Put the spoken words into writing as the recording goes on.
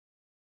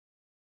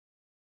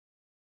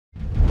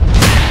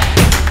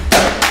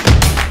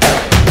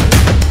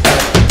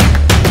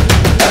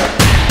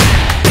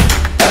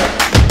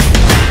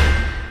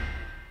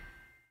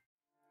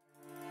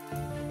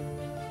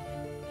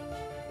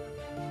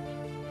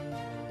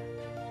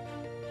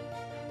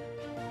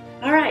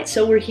All right,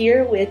 so we're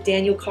here with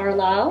Daniel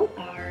Carlisle,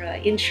 our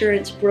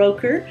insurance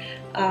broker,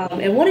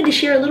 and wanted to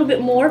share a little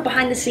bit more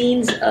behind the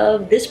scenes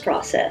of this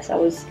process. I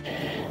was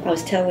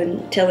telling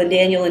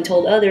Daniel and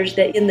told others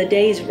that in the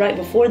days right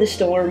before the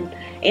storm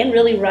and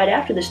really right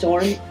after the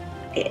storm,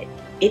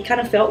 it kind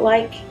of felt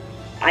like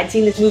I'd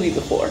seen this movie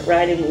before,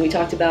 right? And we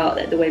talked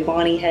about the way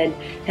Bonnie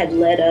had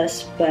led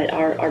us, but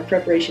our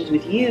preparations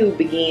with you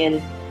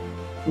began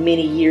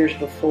many years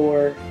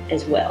before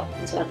as well.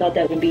 And so I thought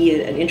that would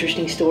be an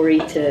interesting story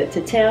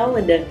to tell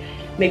and to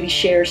maybe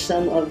share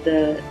some of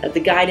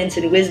the guidance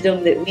and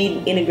wisdom that we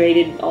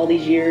integrated all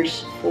these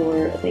years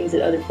for things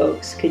that other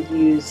folks could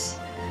use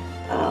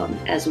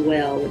as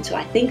well. And so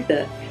I think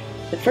the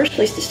first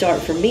place to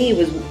start for me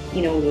was,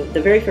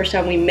 the very first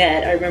time we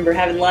met. I remember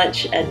having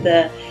lunch at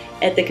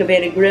the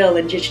Cabana Grill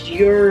and just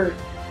your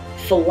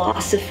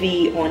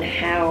philosophy on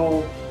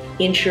how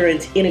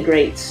insurance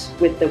integrates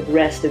with the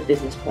rest of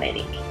business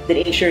planning. That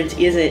insurance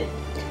isn't,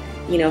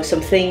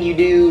 something you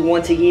do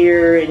once a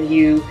year and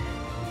you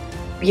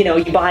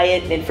buy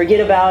it and forget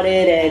about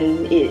it,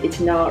 and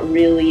it's not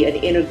really an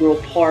integral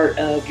part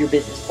of your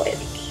business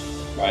planning.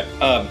 Right.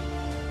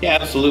 Yeah,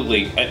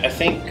 absolutely. I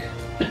think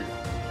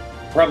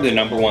probably the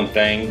number one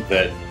thing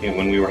that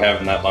when we were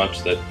having that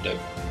lunch that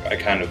I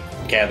kind of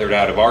gathered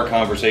out of our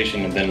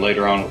conversation and then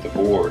later on with the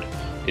board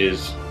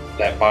is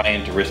that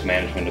buy-in to risk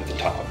management at the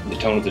top, the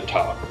tone at the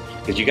top,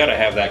 because you got to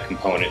have that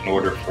component in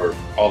order for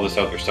all this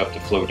other stuff to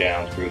flow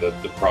down through the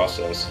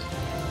process.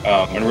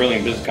 And really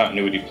in business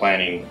continuity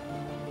planning,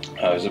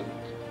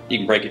 you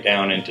can break it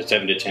down into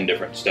 7 to 10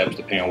 different steps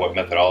depending on what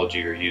methodology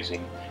you're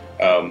using.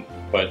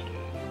 But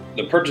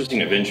the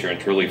purchasing of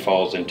insurance really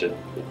falls into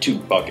 2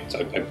 buckets,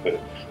 I put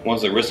it.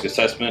 One's the risk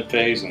assessment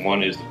phase and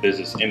one is the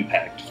business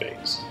impact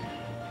phase.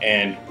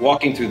 And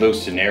walking through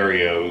those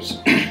scenarios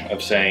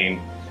of saying,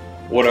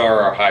 what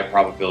are our high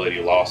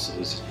probability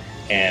losses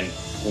and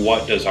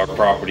what does our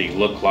property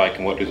look like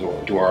and what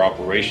do our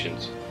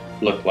operations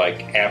look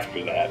like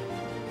after that?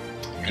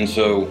 And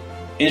so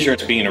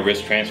insurance being a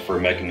risk transfer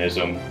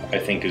mechanism, I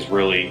think is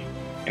really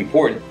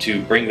important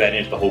to bring that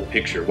into the whole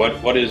picture.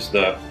 What is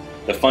the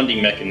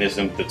funding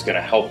mechanism that's going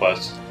to help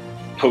us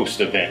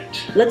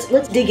post-event?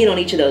 Let's dig in on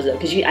each of those though,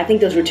 because I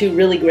think those were 2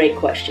 really great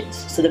questions.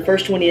 So the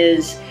first one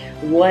is,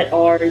 what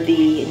are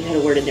you had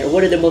a word in there,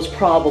 what are the most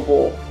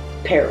probable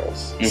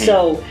perils? Mm-hmm.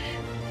 So,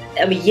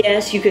 I mean,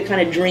 yes, you could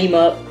kind of dream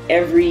up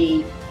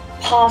every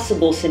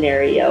possible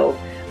scenario,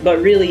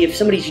 but really if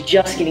somebody's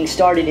just getting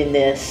started in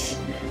this,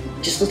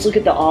 just let's look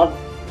at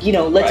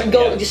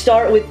just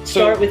start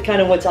with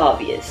kind of what's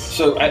obvious.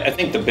 So I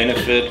think the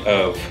benefit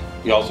of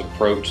y'all's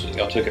approach that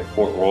y'all took at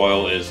Port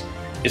Royal is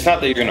it's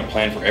not that you're going to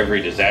plan for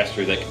every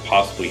disaster that could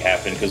possibly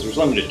happen, because there's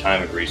limited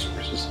time and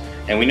resources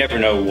and we never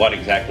know what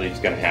exactly is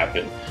going to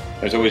happen.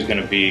 There's always going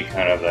to be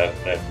kind of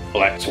that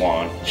black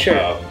swan.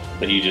 Sure.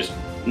 That you just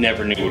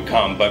never knew would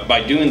come. But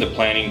by doing the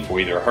planning for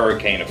either a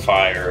hurricane, a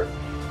fire,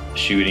 a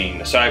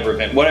shooting, a cyber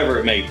event, whatever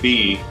it may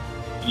be,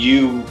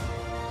 you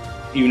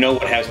know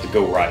what has to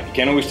go right. You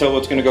can't always tell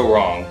what's going to go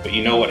wrong, but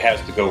you know what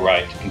has to go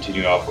right to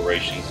continue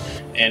operations.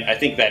 And I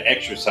think that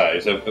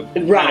exercise of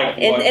right,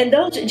 and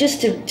those,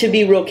 just to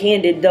be real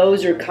candid,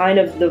 those are kind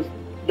of the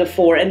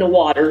 4, and the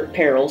water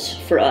perils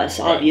for us,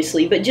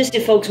 obviously. Right. But just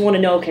if folks want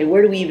to know, okay,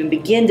 where do we even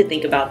begin to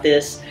think about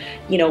this?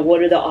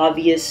 What are the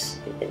obvious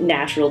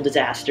natural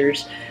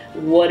disasters?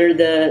 What are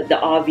the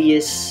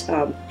obvious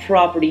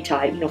property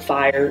type?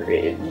 Fire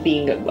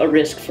being a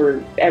risk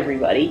for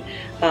everybody.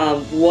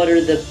 What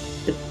are the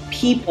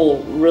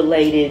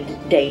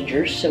people-related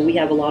dangers? So we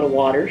have a lot of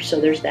water, so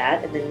there's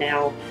that. And then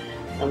now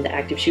the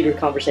active shooter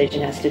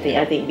conversation has to,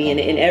 I think, be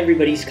in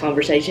everybody's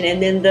conversation, and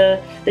then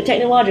the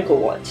technological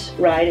ones,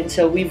 right? And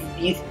so you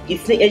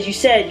think, as you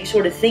said, you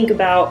sort of think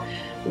about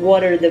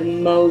what are the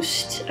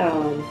most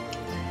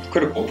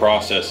critical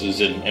processes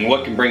and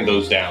what can bring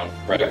those down,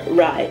 right?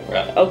 Right.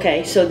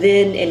 Okay. So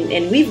then,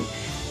 and we've,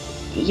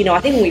 I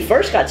think when we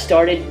first got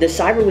started, the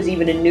cyber was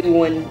even a new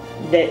one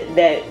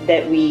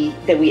that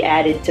we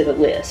added to the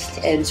list.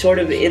 And sort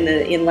of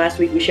in last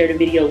week we shared a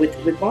video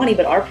with Bonnie,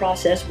 but our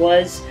process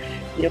was,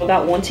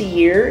 about once a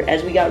year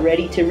as we got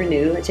ready to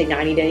renew, let's say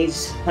 90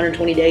 days,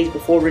 120 days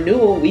before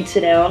renewal, we'd sit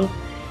down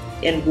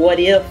and what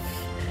if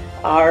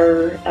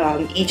our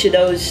each of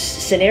those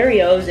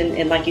scenarios,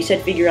 and like you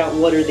said, figure out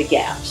what are the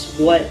gaps,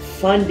 what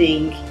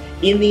funding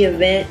in the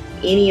event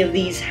any of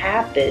these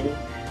happen,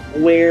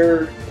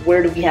 where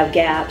do we have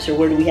gaps, or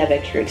where do we have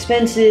extra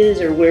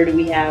expenses, or where do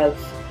we have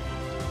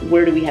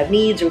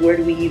needs, or where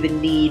do we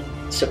even need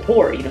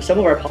support? Some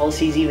of our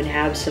policies even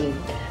have some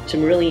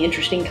really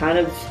interesting kind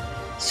of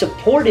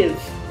supportive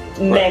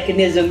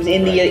mechanisms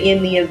in the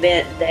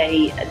event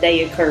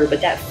they occur.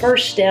 But that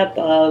first step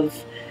of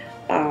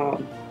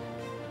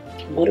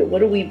what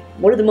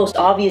are the most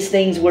obvious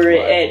things we're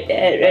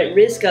at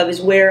risk of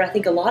is where I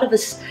think a lot of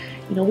us,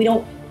 we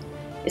don't.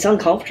 It's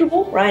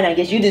uncomfortable, right? I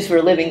guess you do this for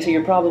a living, so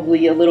you're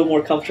probably a little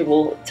more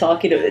comfortable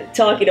talking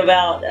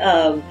about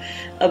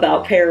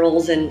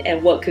perils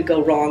and what could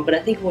go wrong. But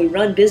I think when we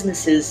run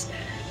businesses,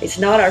 it's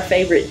not our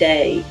favorite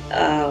day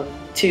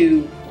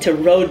to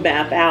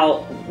roadmap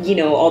out, you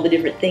know, all the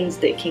different things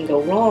that can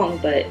go wrong.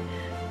 But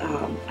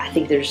I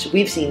think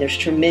we've seen there's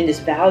tremendous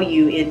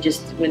value in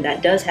just when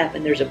that does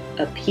happen. There's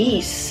a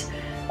piece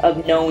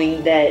of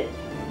knowing that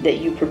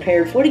you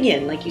prepared for it.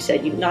 Again, like you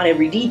said, not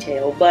every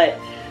detail, but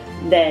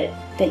that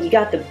you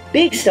got the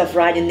big stuff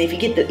right. And if you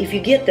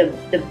get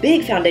the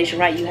big foundation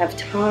right, you have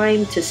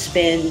time to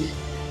spend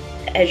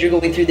as you're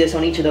going through this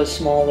on each of those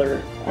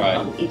smaller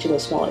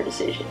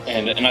decisions.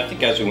 And I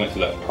think as we went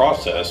through that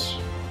process,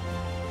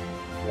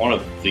 one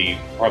of the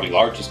probably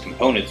largest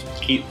components,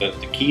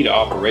 the key to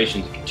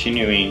operations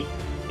continuing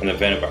in the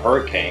event of a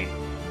hurricane,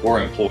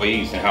 were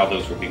employees and how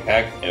those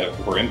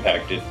were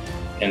impacted.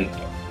 And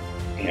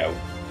you know,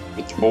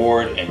 with the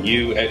board and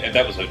you,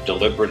 that was a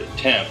deliberate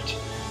attempt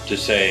to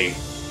say,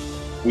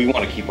 we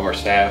want to keep our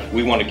staff,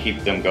 we want to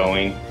keep them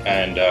going,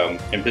 and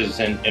in business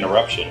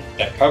interruption,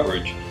 that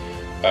coverage,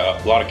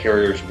 a lot of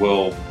carriers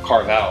will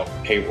carve out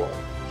payroll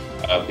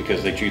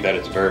because they treat that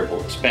as a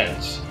variable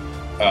expense.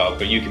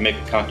 But you can make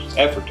a conscious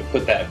effort to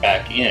put that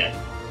back in,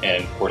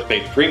 and of course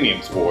pay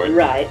premiums for it.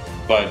 Right.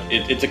 But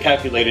it's a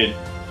calculated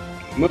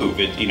move.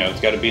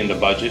 It's got to be in the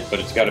budget, but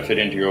it's got to fit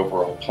into your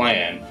overall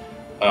plan.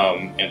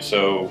 And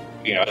so,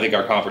 I think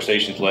our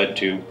conversations led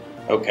to,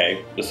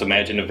 okay, let's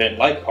imagine an event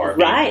like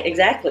Harvey. Right,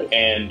 exactly.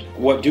 And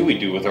what do we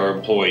do with our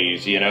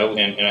employees, And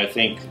I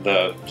think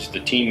just the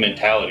team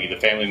mentality, the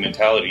family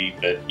mentality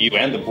that you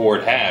and the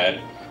board had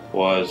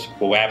was,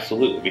 well,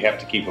 absolutely, we have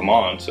to keep them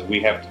on, so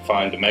we have to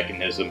find the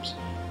mechanisms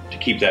to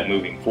keep that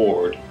moving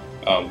forward.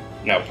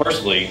 Now,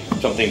 personally,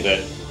 something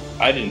that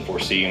I didn't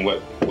foresee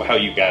and how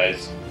you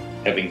guys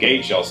have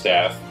engaged y'all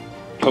staff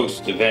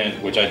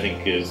post-event, which I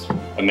think is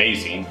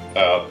amazing.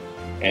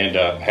 And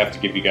have to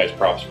give you guys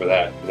props for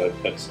that.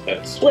 That's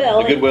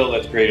the goodwill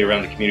that's created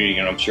around the community,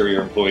 and I'm sure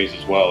your employees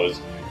as well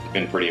has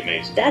been pretty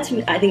amazing.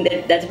 I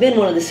think that's been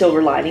one of the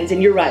silver linings.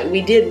 And you're right.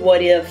 We did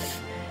what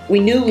if we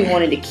knew we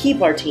wanted to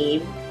keep our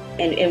team,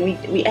 and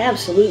we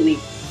absolutely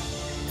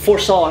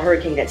foresaw a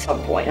hurricane at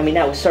some point. I mean,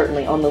 that was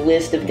certainly on the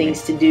list of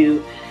things to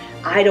do.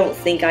 I don't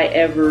think I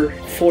ever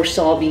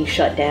foresaw being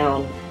shut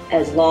down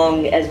as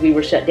long as we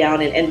were shut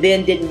down, and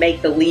then didn't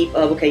make the leap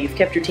of, okay, you've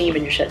kept your team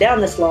and you're shut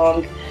down this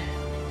long.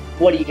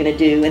 What are you going to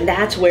do? And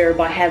that's where,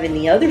 by having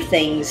the other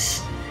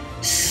things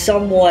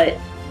somewhat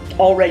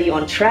already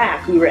on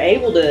track, we were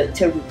able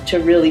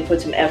to really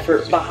put some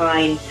effort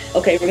behind,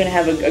 okay, we're going to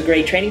have a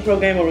great training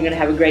program, and we're going to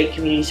have a great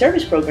community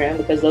service program,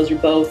 because those are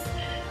both,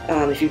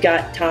 if you've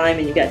got time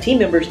and you've got team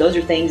members, those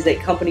are things that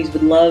companies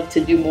would love to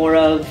do more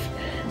of,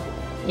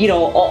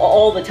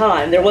 all the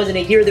time. There wasn't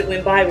a year that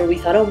went by where we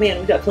thought, oh man,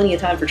 we've got plenty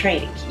of time for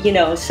training,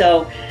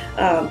 so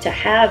to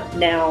have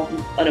now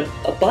an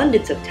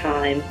abundance of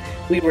time,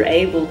 we were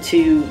able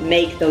to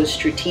make those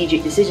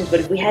strategic decisions. But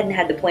if we hadn't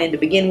had the plan to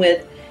begin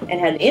with and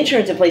had the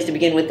insurance in place to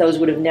begin with, those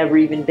would have never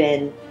even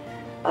been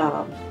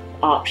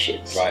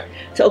options. Right.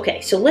 So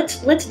okay, so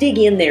let's dig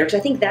in there, because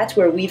I think that's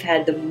where we've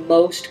had the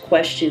most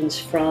questions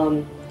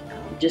from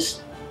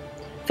just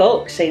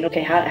folks saying,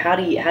 okay, how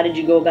did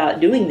you go about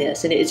doing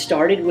this? And it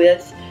started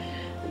with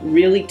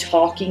really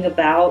talking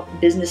about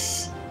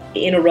business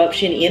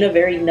interruption in a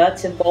very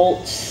nuts and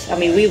bolts. I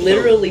mean, we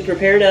literally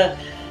prepared a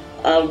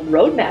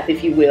roadmap,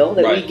 if you will,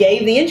 that we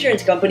gave the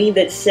insurance company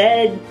that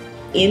said,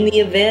 in the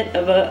event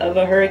of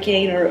a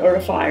hurricane or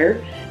a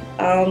fire,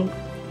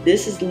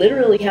 this is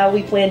literally how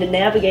we plan to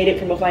navigate it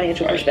from a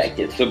financial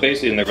perspective. So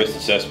basically, in the risk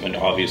assessment,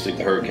 obviously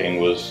the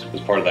hurricane was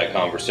part of that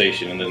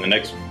conversation, and then the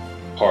next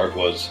part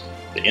was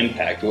the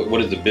impact. What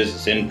is the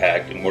business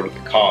impact, and what are the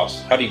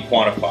costs? How do you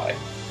quantify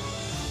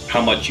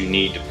how much you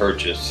need to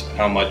purchase,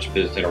 how much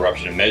business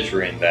interruption, and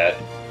measuring that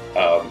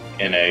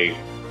in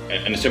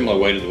a similar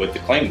way to what the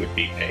claim would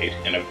be paid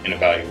and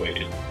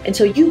evaluated. And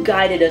so you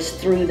guided us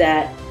through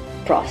that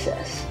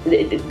process.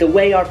 The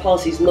way our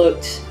policies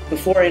looked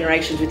before our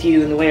interactions with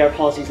you and the way our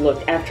policies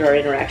looked after our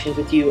interactions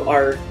with you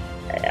are,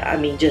 I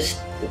mean,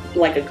 just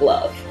like a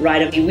glove,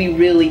 right? I mean, we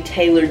really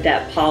tailored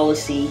that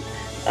policy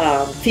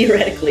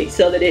theoretically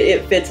so that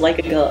it fits like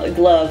a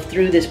glove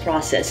through this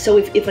process. So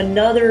if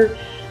another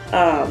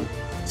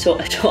so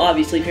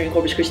obviously, if you're in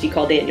Corpus Christi,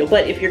 call Daniel.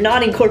 But if you're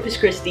not in Corpus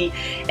Christi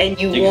and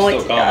you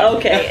want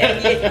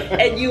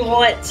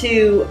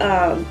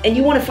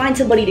to find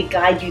somebody to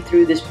guide you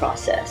through this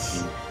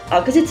process,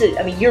 because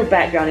I mean, your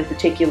background in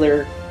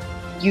particular,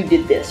 you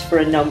did this for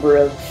a number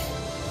of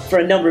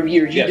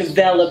years. You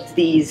developed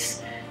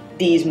these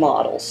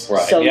models.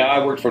 Right. So, yeah,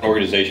 I worked for an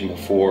organization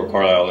before,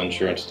 Carlisle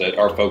Insurance, that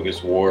our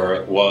focus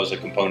was a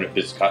component of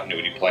business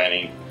continuity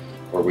planning,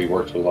 where we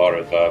worked with a lot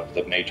of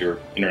the major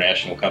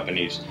international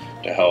companies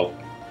to help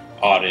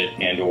audit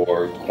and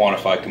or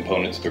quantify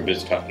components of their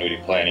business continuity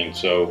planning.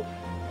 So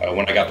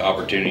when I got the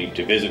opportunity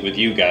to visit with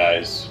you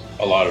guys,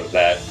 a lot of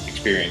that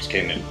experience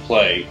came into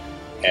play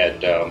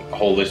at a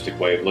holistic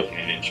way of looking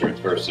at insurance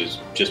versus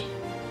just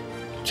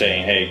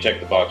saying, hey,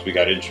 check the box, we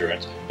got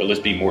insurance, but let's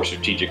be more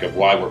strategic of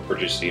why we're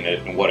purchasing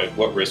it and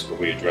what risk are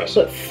we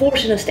addressing. But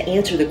forcing us to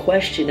answer the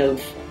question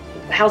of,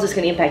 how's this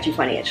going to impact you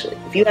financially?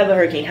 If you have a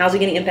hurricane, how's it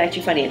going to impact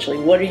you financially?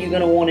 What are you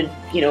going to want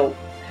to,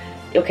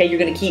 okay, you're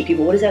going to keep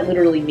people. What does that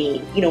literally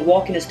mean? You know,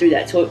 walking us through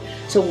that. So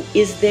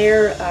is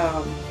there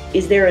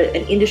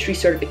an industry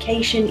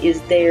certification?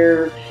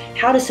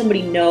 How does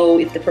somebody know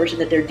if the person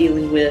that they're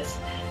dealing with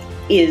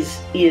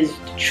is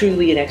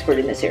truly an expert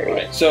in this area?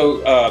 Right.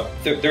 So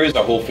there is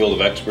a whole field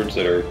of experts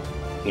that are,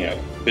 you know,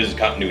 business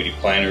continuity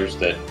planners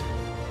that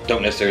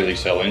don't necessarily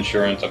sell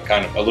insurance. I'm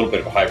kind of a little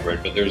bit of a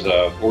hybrid, but there's an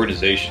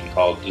organization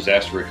called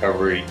Disaster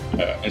Recovery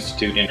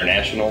Institute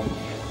International.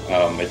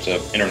 It's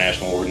an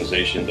international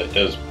organization that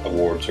does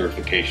award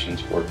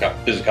certifications for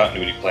business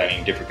continuity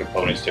planning, different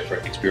components,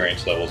 different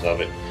experience levels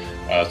of it.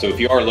 So if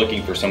you are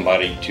looking for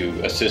somebody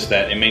to assist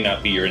that, it may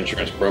not be your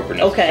insurance broker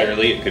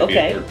necessarily. It could be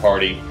a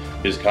third-party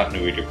business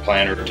continuity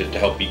planner to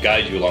help you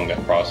guide you along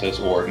that process,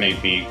 or it may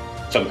be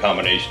some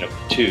combination of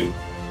the two.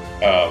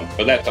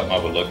 But that's something I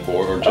would look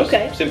for, or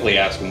just simply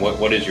ask them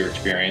what is your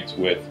experience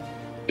with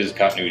business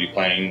continuity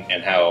planning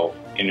and how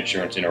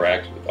insurance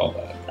interacts with all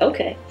that.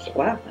 Okay. So,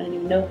 wow, I didn't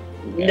even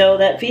know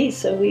that piece.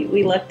 So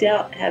we lucked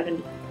out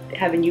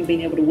having you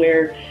being able to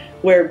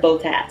wear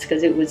both hats,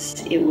 because it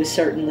was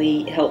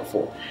certainly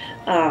helpful.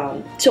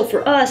 So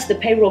for us, the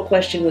payroll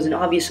question was an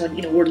obvious one.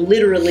 You know, we're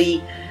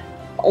literally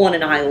on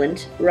an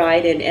island,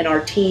 right? And our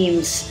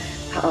teams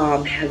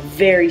have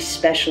very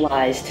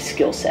specialized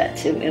skill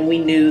sets, and we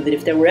knew that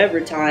if there were ever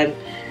a time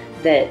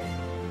that,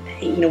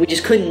 you know, we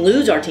just couldn't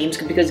lose our teams,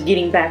 because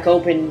getting back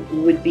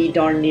open would be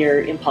darn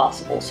near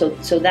impossible.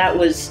 So that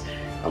was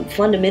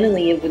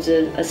fundamentally, it was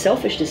a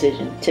selfish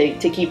decision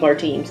to keep our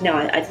teams. Now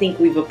I think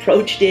we've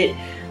approached it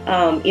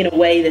in a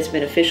way that's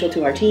beneficial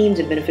to our teams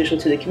and beneficial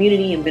to the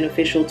community and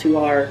beneficial to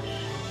our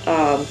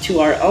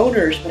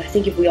owners. But I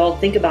think if we all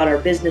think about our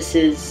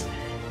businesses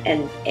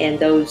and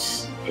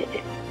those,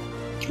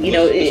 you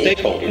know, the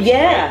stakeholders.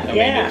 Yeah, right?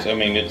 yeah. I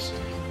mean,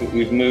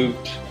 we've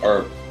moved,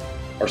 our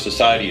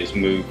society has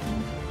moved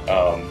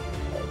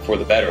for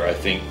the better, I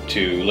think,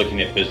 to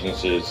looking at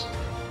businesses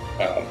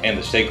and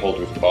the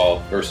stakeholders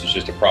involved versus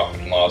just a profit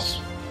and loss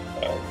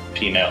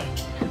P&L.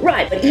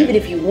 Right, but even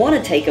if you want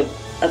to take a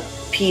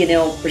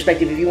P&L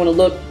perspective, if you want to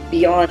look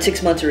beyond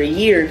 6 months or a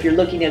year, if you're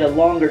looking at a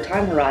longer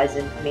time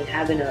horizon, I mean,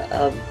 having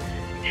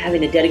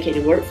a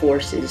dedicated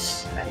workforce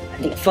is, I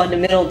think,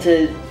 fundamental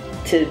to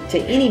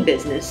any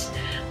business.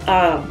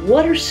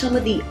 What are some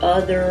of the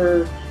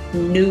other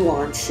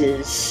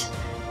nuances,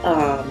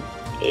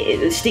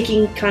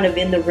 sticking kind of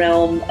in the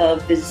realm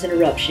of business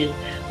interruption?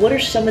 What are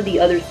some of the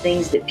other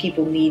things that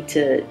people need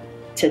to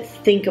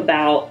think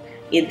about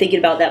in thinking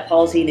about that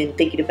policy and in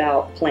thinking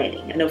about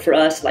planning? I know for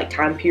us, like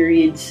time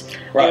periods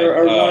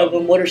are one of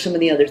them. What are some of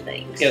the other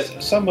things? Yes,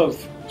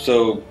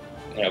 so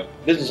you know,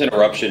 business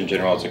interruption in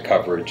general as a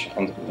coverage,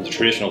 in the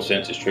traditional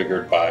sense, is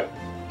triggered by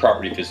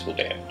property physical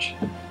damage.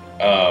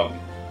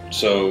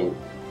 So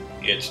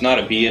it's not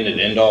a be in and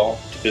end all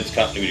to business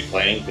continuity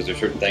planning, because there's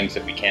certain things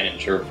that we can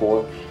insure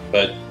for.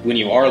 But when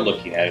you are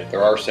looking at it,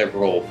 there are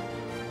several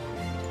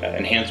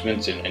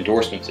enhancements and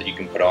endorsements that you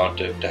can put on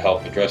to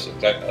help address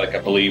it. Like I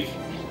believe,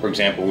 for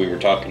example, we were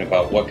talking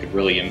about what could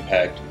really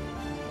impact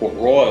Port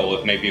Royal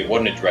if maybe it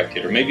wasn't a direct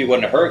hit, or maybe it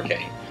wasn't a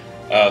hurricane.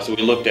 So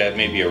we looked at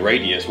maybe a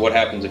radius. What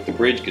happens if the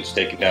bridge gets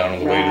taken down on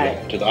the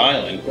way to the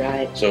island?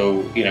 Right.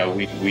 So, you know,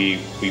 we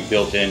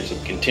built in some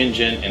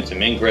contingent and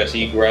some ingress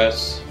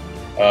egress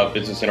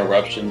business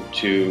interruption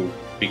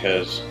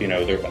because, you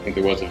know, I think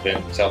there was an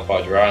event in South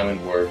Padre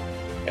Island where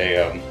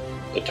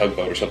a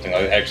tugboat or something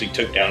like that actually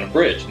took down a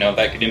bridge. Now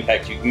that could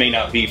impact you. It may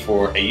not be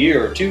for a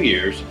year or 2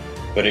 years,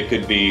 but it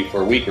could be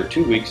for a week or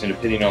 2 weeks, and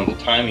depending on the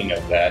timing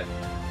of that,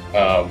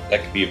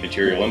 that could be a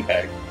material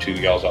impact to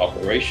y'all's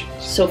operations.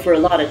 So for a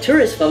lot of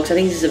tourist folks, I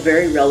think this is a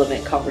very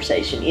relevant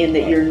conversation, in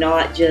that you're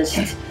not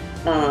just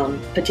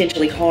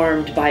potentially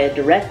harmed by a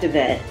direct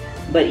event,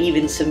 but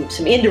even some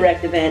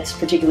indirect events,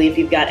 particularly if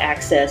you've got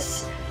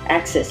access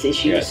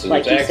issues. Yeah, so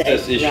like there's you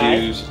access say,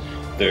 issues. Right?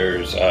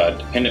 There's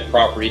dependent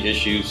property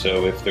issues.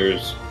 So if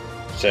there's,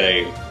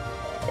 say,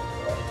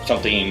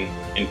 something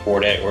in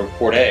Port A, or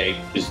Port A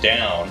is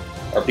down,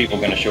 are people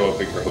going to show up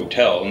at your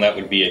hotel? And that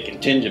would be a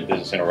contingent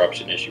business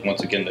interruption issue.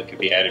 Once again, that could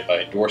be added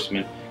by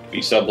endorsement, could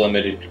be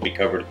sublimited, could be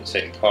covered at the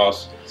same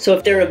cost. So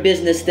if they're a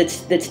business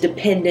that's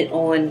dependent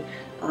on,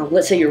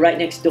 let's say you're right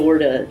next door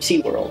to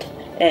SeaWorld,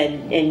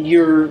 and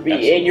you're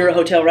a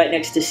hotel right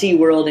next to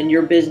SeaWorld, and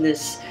your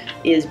business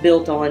is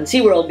built on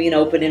SeaWorld being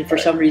open, and for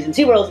some reason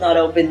SeaWorld's not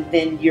open,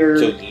 then you're...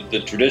 So the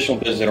traditional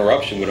business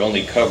interruption would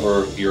only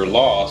cover your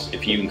loss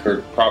if you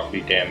incurred property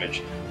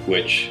damage,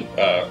 which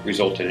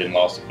resulted in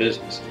loss of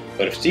business.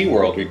 But if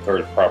SeaWorld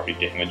incurred property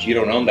damage, you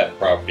don't own that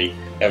property,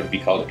 that would be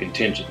called a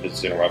contingent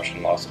business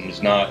interruption loss, and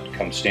does not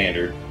come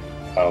standard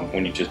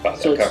when you just buy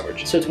that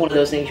coverage. So it's one of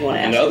those things you want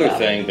to ask about. Another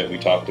thing that we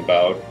talked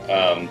about,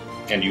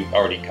 and you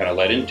already kind of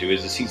led into,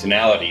 is the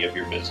seasonality of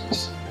your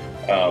business.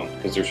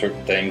 Because there are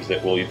certain things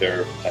that will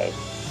either have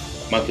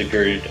a monthly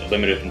period, a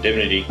limit of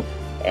indemnity,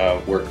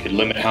 where it could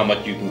limit how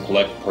much you can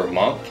collect per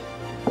month,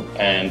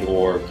 and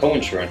or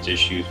co-insurance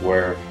issues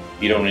where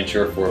you don't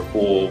insure for a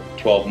full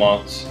 12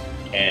 months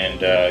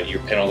and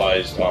you're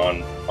penalized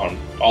on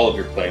all of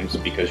your claims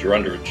because you're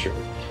underinsured.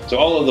 So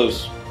all of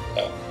those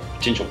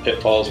potential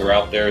pitfalls are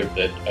out there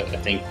that I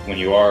think when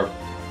you are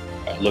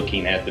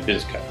looking at the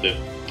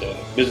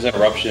business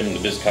interruption, the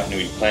business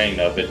continuity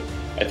planning of it,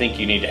 I think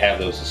you need to have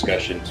those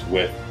discussions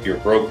with your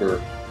broker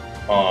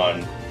on,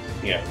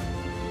 you know,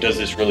 does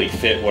this really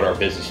fit what our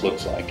business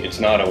looks like?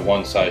 It's not a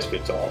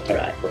one-size-fits-all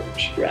type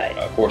approach. Right.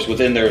 Of course,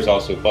 within there is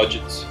also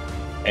budgets,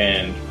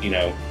 and you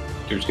know,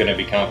 there's going to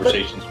be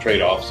conversations,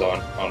 trade-offs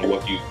on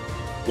what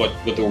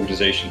the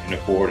organization can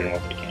afford and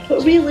what they can't.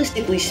 But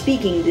realistically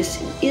speaking,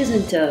 this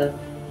isn't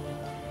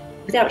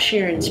without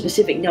sharing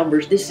specific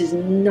numbers, this is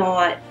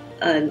not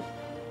an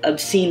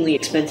obscenely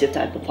expensive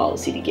type of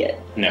policy to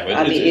get. No,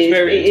 it's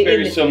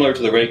very similar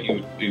to the rate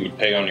you would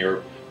pay on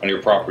your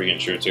property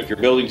insurance. So if your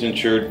building's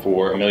insured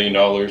for $1 million,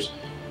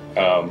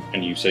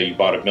 and you say you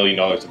bought $1 million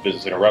of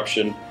business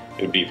interruption,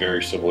 it would be a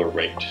very similar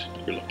rate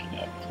that you're looking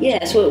at.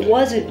 Yeah, so it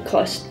wasn't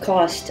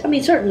cost. I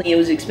mean, certainly it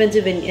was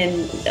expensive,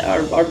 and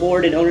our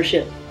board and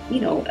ownership, you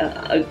know,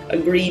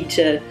 agreed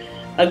to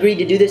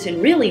do this.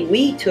 And really,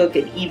 we took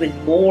an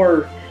even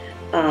more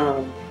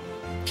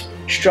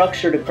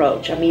structured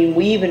approach. I mean,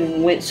 we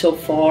even went so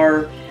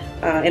far,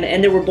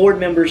 and there were board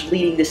members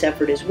leading this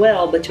effort as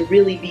well, but to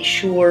really be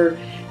sure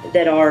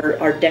that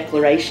our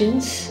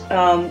declarations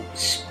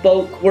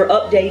were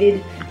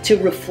updated to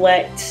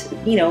reflect,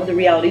 you know, the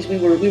realities. We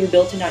were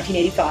built in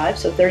 1985,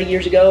 so 30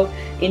 years ago,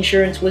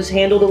 insurance was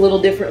handled a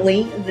little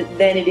differently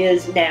than it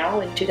is now.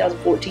 In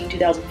 2014,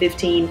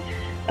 2015,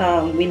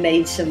 we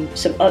made some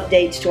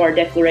updates to our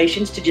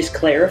declarations to just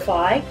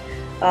clarify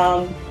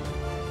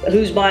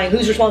who's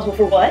responsible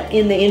for what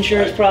in the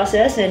insurance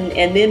process,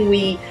 and then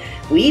we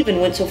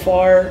even went so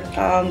far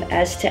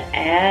as to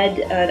add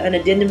an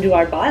addendum to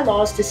our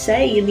bylaws to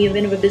say, in the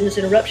event of a business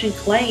interruption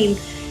claim,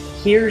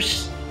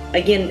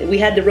 again, we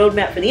had the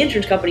roadmap for the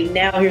insurance company,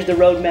 now here's the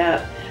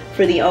roadmap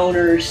for the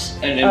owners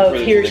of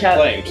here's how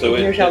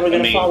we're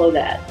going to follow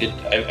that.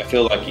 I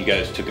feel like you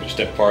guys took it a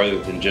step farther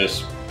than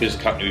just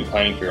business continuity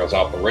planning for y'all's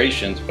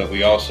operations, but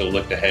we also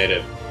looked ahead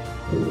at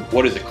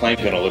what is the claim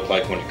going to look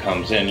like when it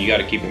comes in. You got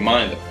to keep in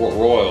mind that Port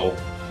Royal,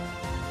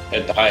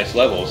 at the highest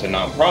level, is a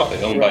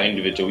nonprofit owned by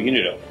individual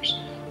unit owners,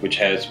 which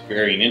has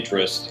varying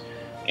interests,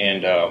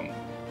 and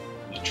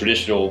the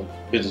traditional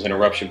business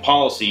interruption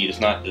policy is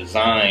not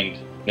designed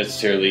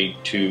necessarily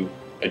to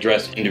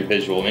address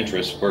individual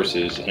interests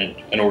versus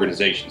an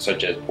organization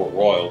such as Port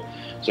Royal.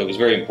 So it was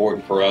very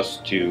important for us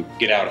to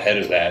get out ahead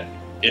of that.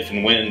 If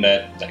and when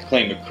that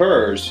claim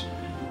occurs,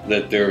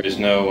 that there is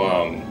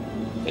no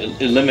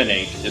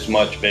eliminate as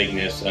much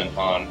vagueness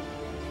on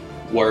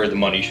where the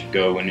money should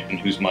go and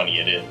whose money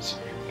it is.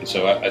 And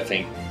so I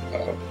think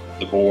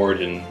the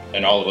board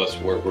and all of us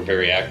were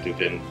very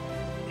active in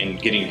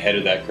getting ahead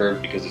of that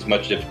curve, because it's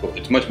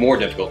much more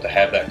difficult to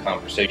have that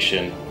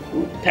conversation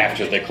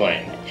after the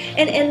claim.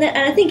 And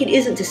I think it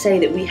isn't to say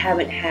that we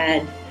haven't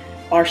had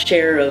our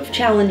share of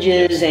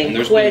challenges and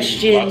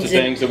questions, lots of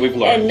things that we've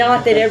learned, and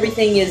not that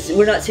everything is.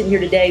 We're not sitting here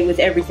today with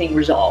everything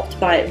resolved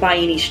by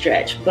any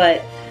stretch,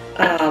 but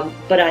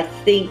I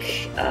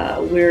think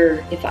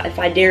if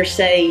I dare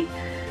say,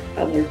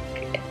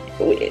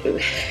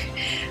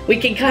 we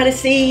can kind of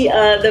see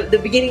the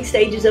beginning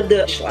stages of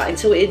the line.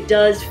 So it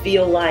does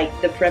feel like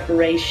the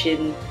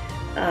preparation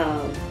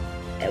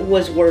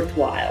was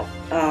worthwhile,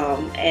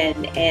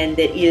 and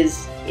that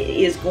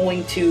is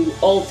going to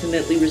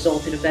ultimately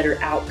result in a better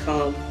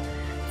outcome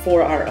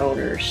for our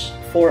owners,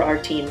 for our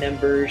team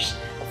members,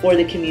 for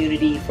the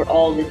community, for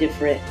all the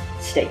different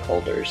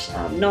stakeholders.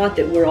 Not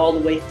that we're all the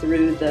way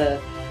through the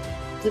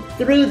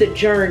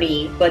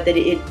journey, but that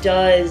it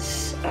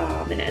does,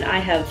 and I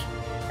have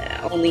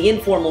only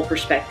informal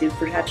perspective,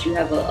 perhaps you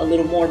have a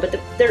little more, but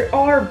there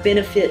are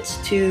benefits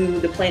to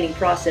the planning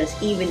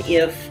process, even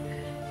if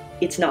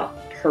it's not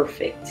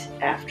perfect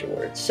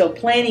afterwards. So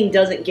planning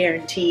doesn't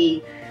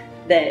guarantee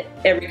that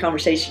every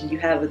conversation you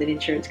have with an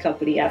insurance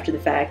company after the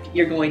fact,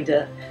 you're going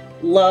to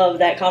love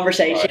that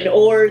conversation,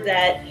 or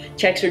that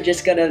checks are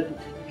just going to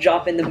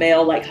drop in the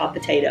mail like hot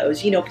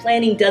potatoes. You know,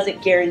 planning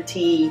doesn't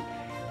guarantee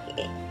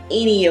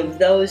any of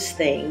those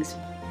things,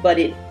 but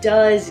it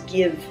gives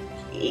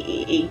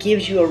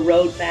you a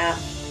roadmap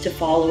to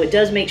follow. It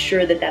does make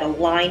sure that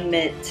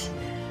alignment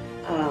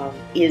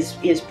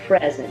is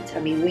present.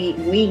 I mean,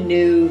 we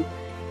knew.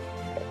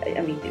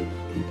 I mean,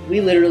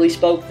 we literally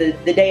spoke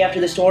the day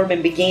after the storm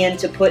and began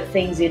to put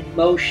things in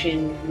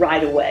motion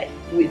right away.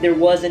 There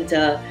wasn't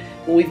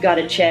well, we've got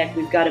to check,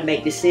 we've got to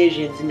make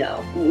decisions.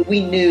 No,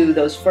 we knew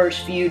those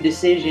first few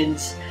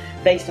decisions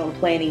based on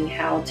planning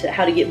how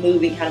to get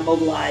moving, how to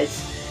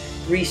mobilize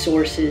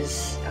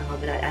resources,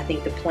 and I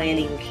think the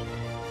planning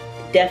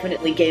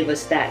definitely gave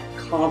us that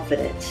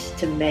confidence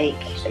to make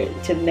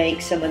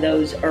some of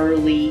those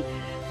early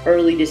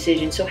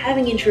decisions. So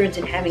having insurance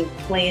and having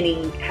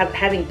planning,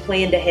 having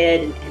planned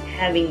ahead and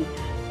having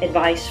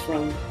advice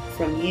from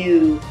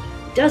you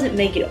doesn't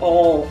make it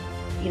all,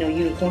 you know,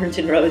 unicorns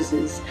and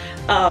roses,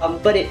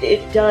 but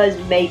it does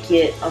make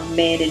it a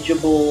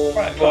manageable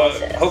process.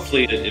 Well,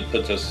 hopefully it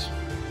puts us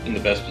in the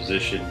best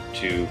position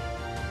to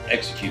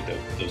execute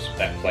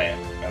that plan.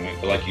 I mean,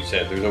 but like you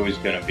said, there's always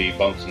going to be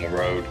bumps in the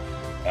road.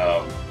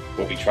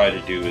 what we try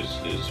to do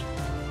is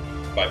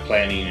by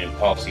planning and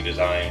policy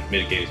design,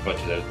 mitigate as much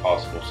of that as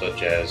possible,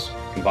 such as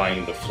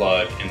combining the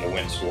flood and the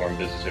windstorm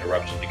business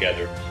interruption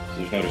together. So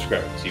there's no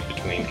discrepancy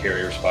between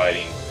carriers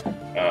fighting,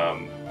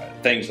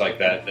 things like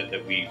that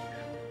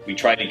we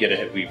try to get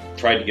ahead. We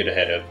tried to get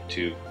ahead of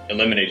to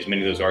eliminate as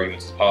many of those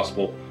arguments as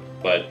possible.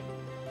 But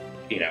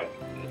at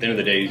the end of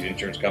the day, these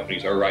insurance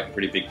companies are writing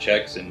pretty big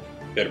checks, and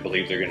you better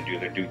believe they're going to do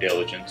their due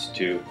diligence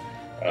to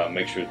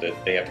make sure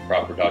that they have the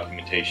proper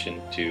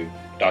documentation to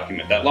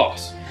document that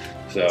loss.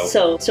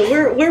 So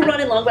we're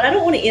running long, but I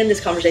don't want to end this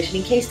conversation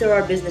in case there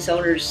are business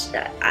owners.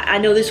 I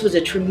know this was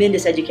a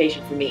tremendous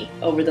education for me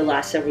over the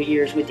last several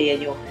years with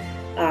Daniel,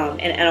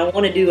 and I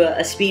want to do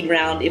a speed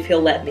round if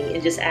he'll let me,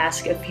 and just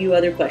ask a few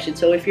other questions.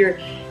 So if you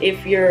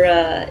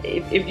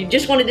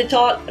just wanted to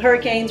talk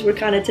hurricanes, we're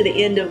kind of to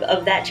the end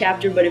of that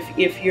chapter. But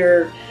if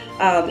you're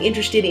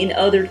interested in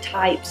other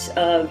types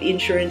of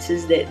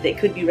insurances that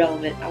could be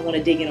relevant, I want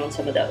to dig in on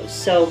some of those.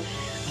 So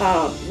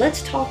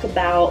let's talk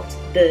about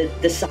the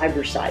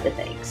cyber side of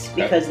things,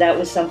 because that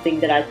was something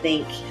that I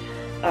think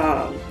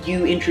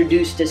you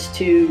introduced us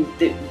to.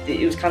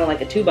 It was kind of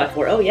like a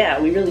 2x4. Oh yeah,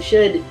 we really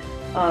should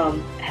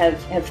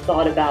have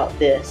thought about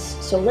this.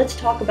 So let's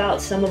talk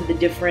about some of the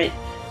different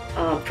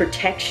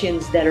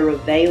protections that are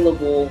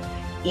available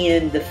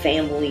in the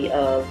family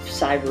of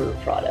cyber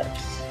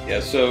products. Yeah,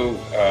 so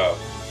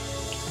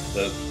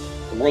the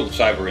world of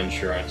cyber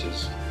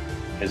insurance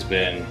has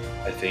been,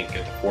 I think,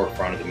 at the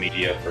forefront of the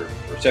media for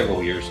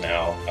several years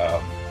now.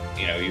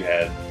 You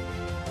had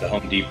the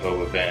Home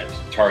Depot event,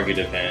 Target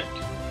event,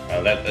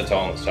 that's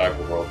all in the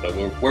cyber world. But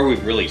where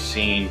we've really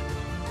seen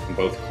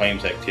both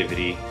claims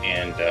activity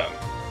and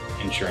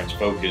insurance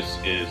focus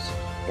is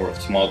more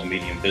of small to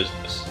medium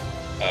business,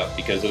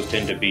 because those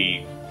tend to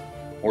be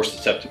more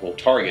susceptible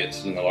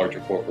targets than the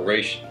larger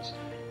corporations.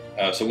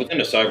 So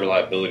within a cyber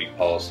liability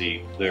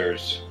policy,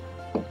 there's,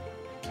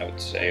 I would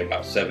say,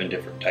 about 7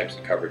 different types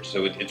of coverage.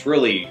 So it's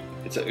really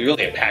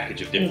a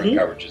package of different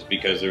coverages,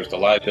 because there's the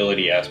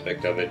liability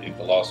aspect of it if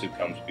the lawsuit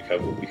comes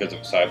because of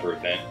a cyber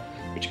event,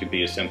 which could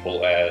be as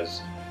simple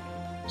as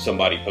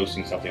somebody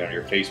posting something on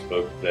your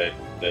Facebook that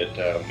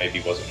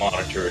maybe wasn't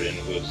monitored and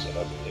was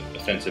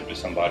offensive to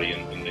somebody,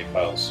 and they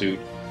file a suit.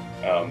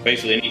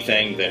 Basically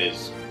anything that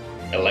is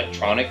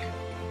electronic,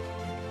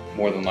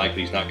 more than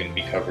likely is not going to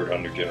be covered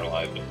under general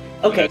liability.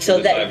 Okay, so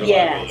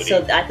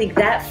I think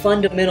that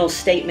fundamental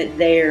statement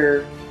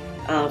there,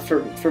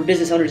 for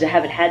business owners that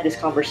haven't had this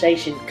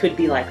conversation, could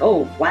be like,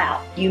 oh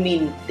wow, you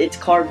mean it's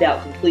carved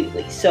out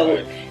completely?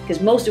 So,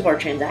 because most of our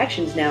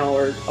transactions now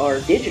are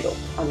digital.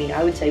 I mean,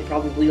 I would say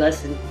probably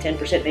less than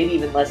 10%, maybe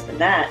even less than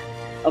that,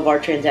 of our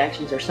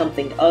transactions are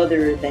something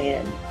other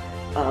than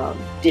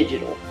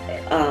digital.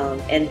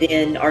 And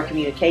then our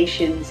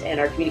communications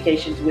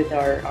with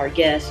our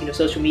guests,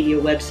 social media,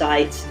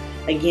 websites,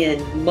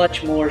 again,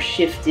 much more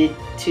shifted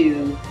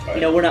to,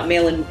 we're not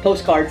mailing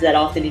postcards that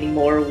often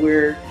anymore.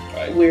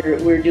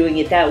 We're doing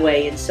it that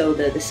way. And so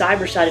the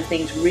cyber side of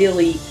things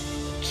really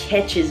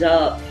catches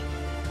up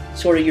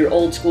sort of your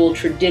old school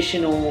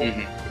traditional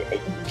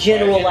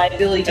general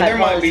liability type policies. There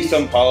might be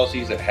some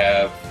policies that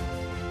have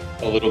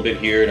a little bit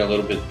here and a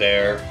little bit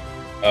there,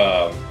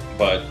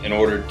 but in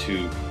order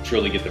to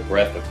truly get the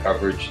breadth of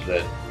coverage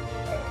that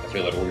I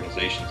feel that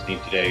organizations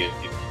need today,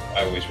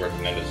 I always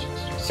recommend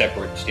a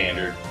separate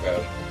standard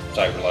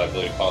cyber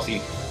liability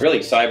policy. Really,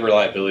 cyber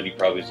liability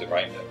probably is the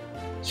right note.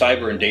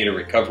 Cyber and data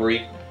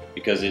recovery,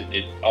 because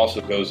it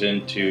also goes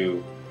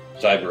into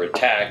cyber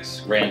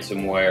attacks,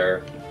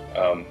 ransomware,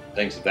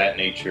 things of that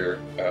nature,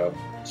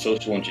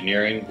 social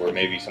engineering, where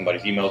maybe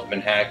somebody's email's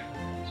been hacked.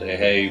 Say,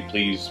 hey,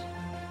 please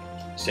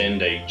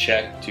send a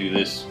check to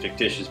this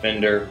fictitious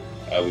vendor.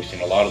 We've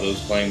seen a lot of those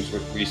claims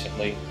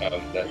recently that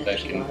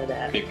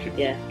can be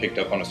picked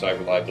up on a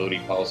cyber liability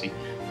policy.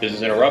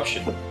 Business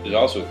interruption is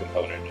also a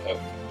component of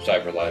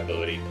cyber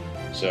liability.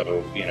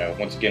 So,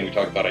 once again, we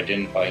talked about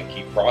identifying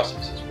key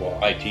processes. Well,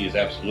 IT is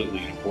absolutely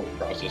an important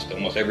process to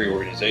almost every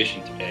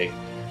organization today,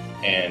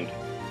 and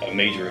a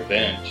major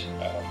event,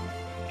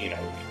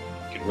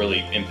 could really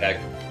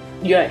impact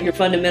your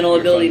fundamental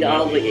ability to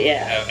operate.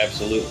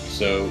 Absolutely.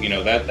 So,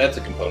 that's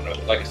a component of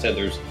it. Like I said,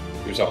 there's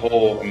a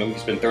whole, we can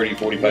spend 30,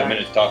 45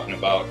 minutes talking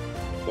about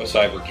what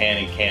cyber can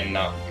and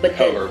cannot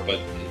cover, but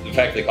the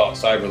fact they call it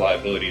cyber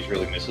liability is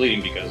really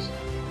misleading, because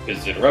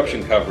there's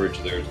interruption coverage,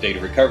 there's data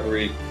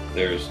recovery,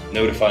 there's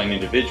notifying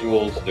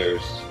individuals,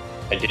 there's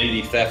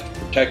identity theft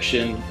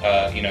protection.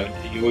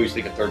 You always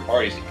think of third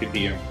parties. It could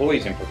be your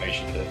employees'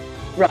 information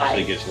that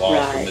actually gets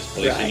lost or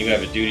misplaced, and you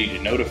have a duty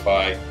to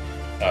notify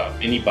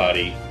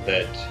anybody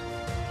that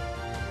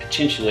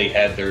potentially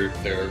had their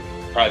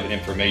private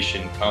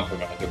information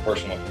compromised, their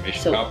personal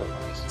information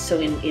compromised. So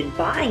in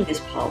buying this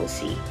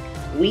policy,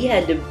 we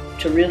had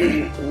to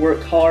really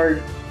work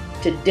hard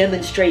to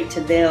demonstrate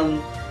to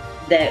them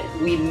that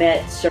we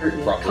met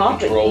certain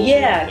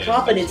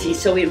competencies.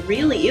 So it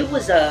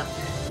was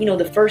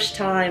the first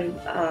time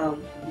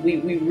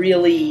we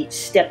really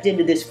stepped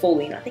into this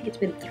fully, and I think it's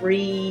been 3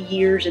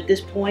 years at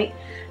this point,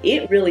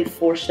 it really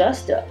forced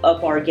us to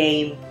up our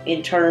game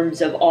in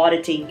terms of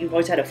auditing. You've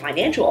always had a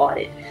financial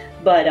audit,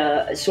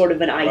 but sort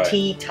of an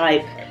IT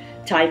type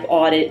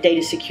audit,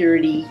 data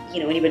security,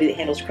 anybody that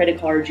handles credit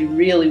cards, you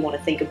really want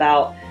to think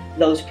about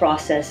those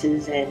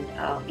processes. And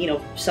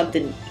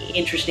something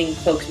interesting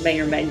folks may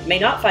or may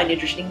not find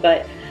interesting,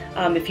 but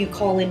if you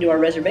call into our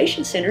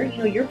reservation center,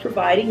 you're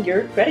providing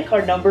your credit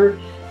card number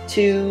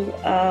to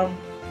an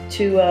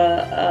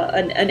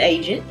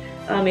agent,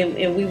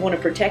 and we want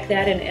to protect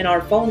that, and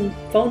our phone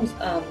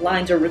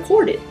lines are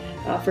recorded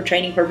for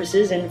training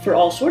purposes and for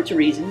all sorts of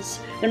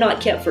reasons. They're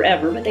not kept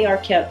forever, but they are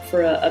kept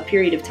for a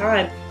period of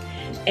time.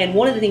 And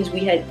one of the things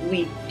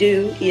we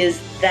do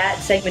is that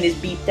segment is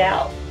beeped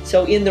out.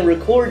 So in the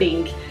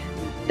recording,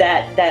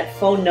 that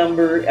phone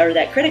number or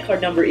that credit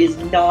card number is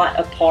not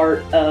a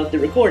part of the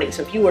recording.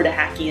 So if you were to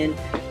hack in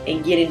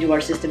and get into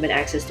our system and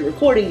access the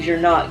recordings, you're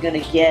not going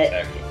to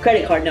get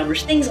credit card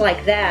numbers, things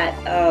like that,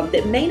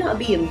 that may not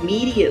be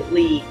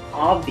immediately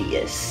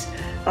obvious.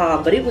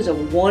 But it was a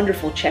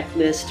wonderful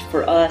checklist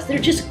for us. They're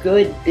just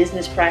good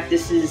business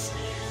practices,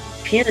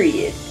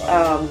 period.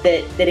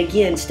 That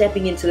again,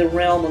 stepping into the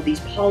realm of these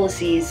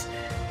policies,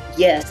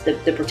 yes,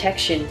 the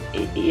protection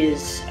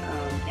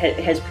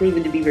has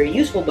proven to be be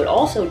useful, but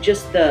also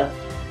just the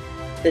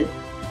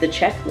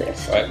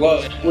checklist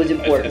was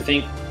important. I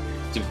think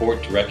it's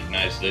important to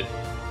recognize that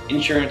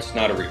insurance is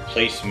not a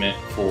replacement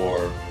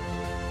for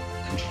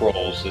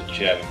controls that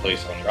you have in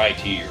place on your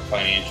IT, your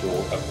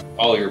financial,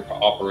 all your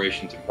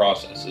operations and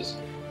processes.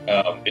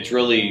 It's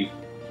really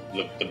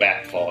the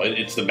backfall.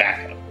 It's the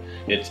backup.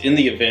 It's in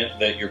the event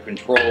that your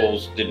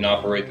controls didn't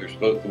operate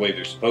the way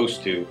they're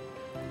supposed to,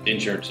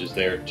 insurance is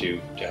there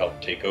to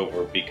help take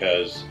over,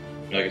 because,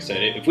 like I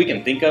said, if we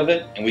can think of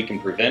it and we can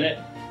prevent it,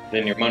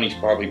 then your money's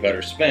probably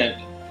better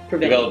spent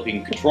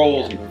developing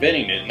controls and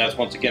preventing it. And that's,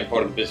 once again,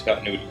 part of the business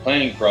continuity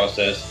planning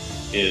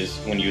process is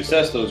when you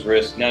assess those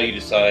risks, now you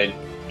decide,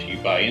 do you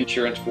buy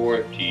insurance for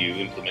it? Do you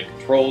implement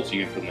controls? Do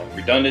you implement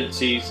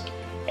redundancies?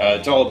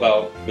 It's all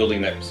about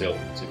building that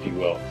resilience, if you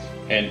will,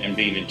 and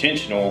being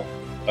intentional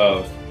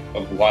of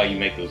why you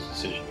make those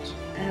decisions.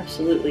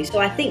 Absolutely. So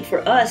I think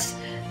for us,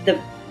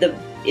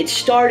 it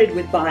started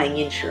with buying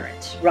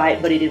insurance,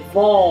 right? But it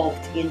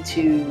evolved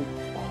into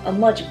a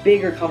much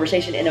bigger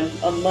conversation and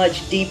a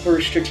much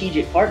deeper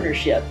strategic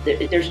partnership.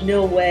 There's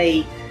no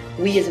way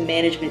we as a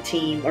management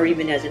team, or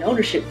even as an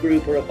ownership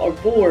group or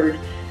board,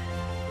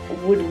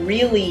 would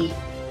really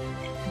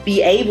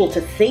be able to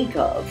think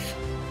of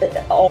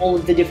all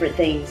of the different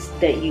things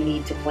that you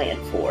need to plan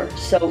for.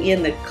 So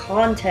in the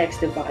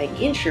context of buying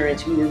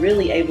insurance, we were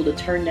really able to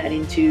turn that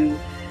into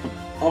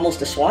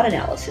almost a SWOT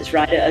analysis,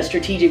 right? A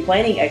strategic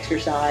planning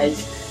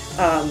exercise.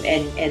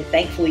 And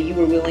thankfully you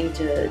were willing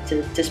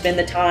to spend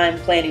the time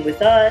planning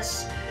with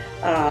us,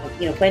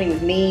 planning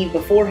with me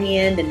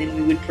beforehand, and then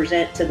we would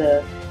present to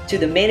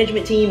the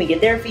management team and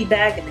get their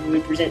feedback, and then we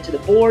would present to the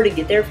board and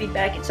get their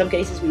feedback. In some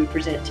cases we would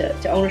present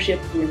to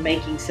ownership. We were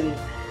making some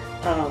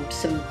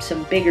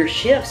bigger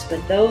shifts,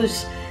 but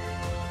those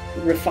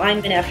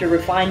refinement after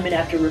refinement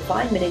after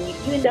refinement, and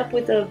you end up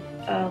with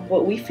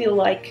what we feel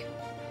like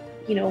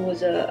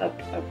was a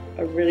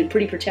really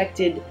pretty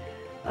protected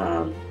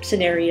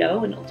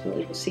scenario, and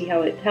ultimately we'll see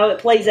how it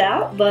plays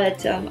out.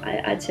 But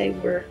I'd say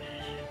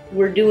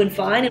we're doing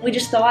fine, and we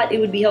just thought it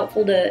would be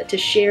helpful to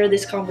share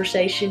this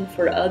conversation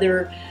for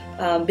other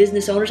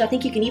business owners. I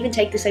think you can even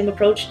take the same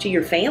approach to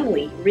your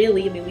family.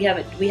 Really, I mean, we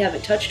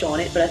haven't touched on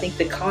it, but I think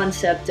the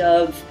concept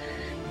of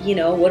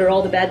what are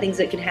all the bad things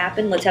that can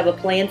happen? Let's have a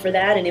plan for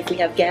that, and if we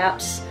have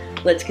gaps,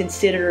 let's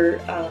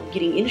consider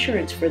getting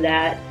insurance for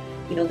that.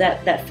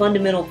 That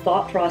fundamental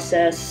thought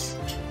process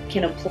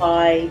can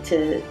apply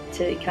to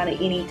kind of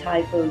any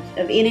type of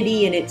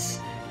entity, and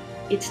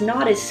it's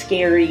not as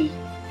scary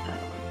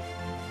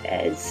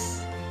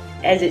as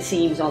it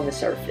seems on the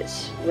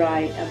surface,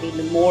 right? I mean,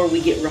 the more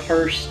we get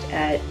rehearsed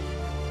at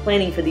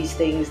planning for these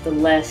things, the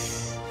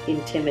less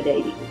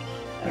intimidating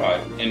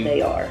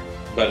they are.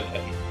 But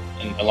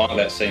and along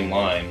that same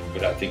line,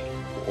 what I think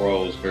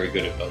Royal is very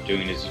good about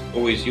doing is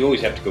you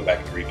always have to go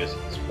back and revisit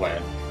this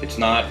plan. It's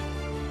not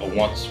a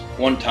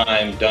one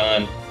time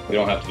done. We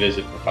don't have to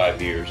visit for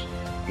 5 years.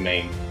 I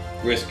mean,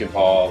 risk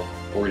evolve,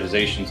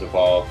 organizations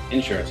evolve,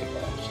 insurance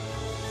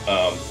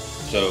evolves.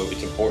 So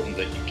it's important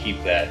that you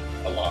keep that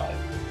alive.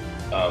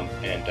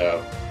 And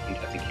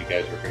I think you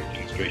guys are a great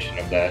demonstration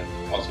of that.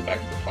 Also back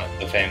to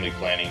the family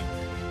planning,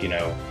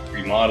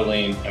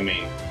 remodeling. I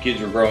mean,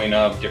 kids are growing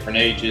up, different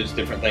ages,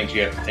 different things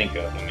you have to think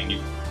of. I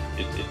mean,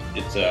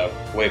 it's a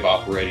way of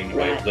operating, a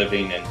way of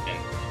living, and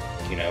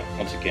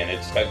once again,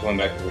 it's going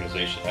back to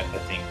organization. I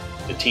think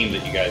the team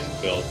that you guys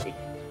have built with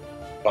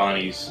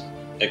Bonnie's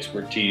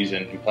expertise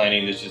and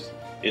planning is just,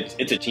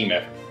 it's a team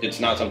effort. It's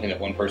not something that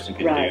one person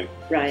can do.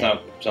 It's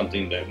not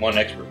something that one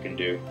expert can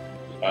do.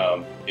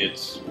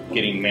 It's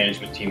getting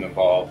management team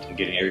involved and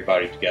getting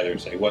everybody together and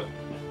say, what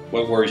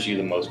worries you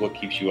the most? What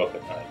keeps you up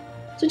at night?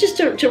 So just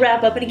to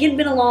wrap up, and again,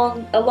 been a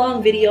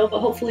long video, but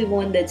hopefully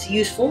one that's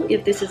useful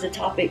if this is a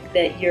topic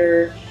that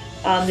you're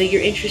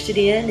interested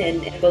in.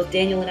 And both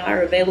Daniel and I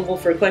are available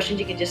for questions.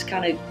 You can just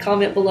kind of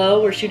comment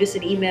below or shoot us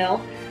an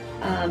email,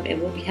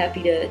 and we'll be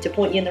happy to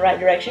point you in the right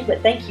direction. But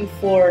thank you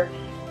for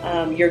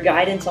your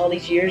guidance all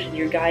these years, and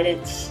your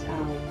guidance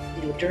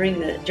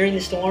during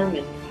the storm.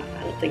 And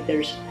I don't think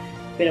there's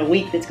been a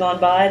week that's gone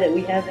by that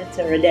we haven't,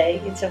 or a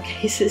day in some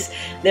cases,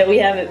 that we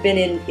haven't been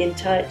in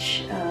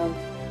touch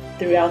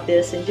throughout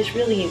this, and just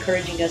really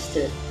encouraging us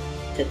to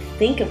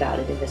think about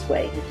it in this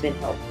way has been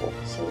helpful.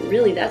 So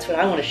really that's what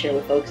I want to share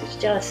with folks, is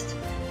just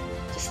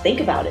think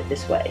about it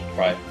this way.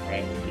 Right.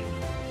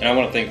 And I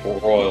want to thank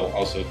Port Royal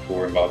also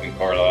for involving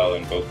Carlisle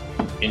in both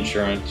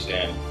insurance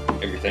and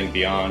everything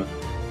beyond,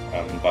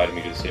 inviting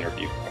me to this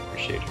interview. I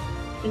appreciate it.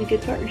 It's been a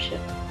good partnership.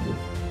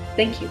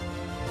 Thank you.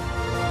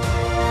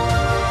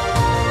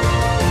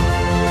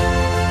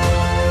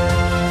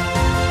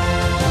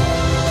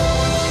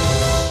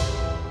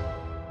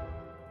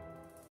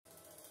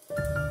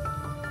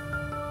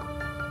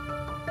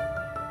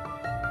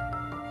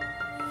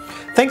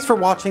 Thanks for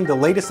watching the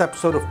latest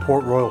episode of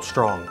Port Royal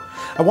Strong.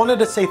 I wanted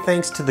to say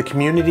thanks to the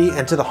community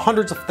and to the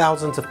hundreds of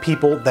thousands of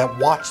people that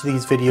watch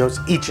these videos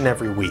each and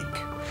every week.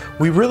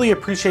 We really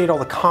appreciate all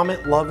the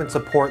comment, love, and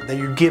support that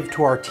you give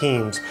to our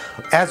teams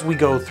as we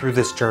go through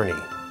this journey.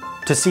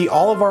 To see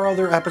all of our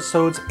other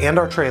episodes and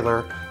our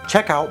trailer,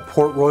 check out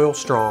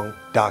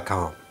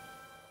portroyalstrong.com.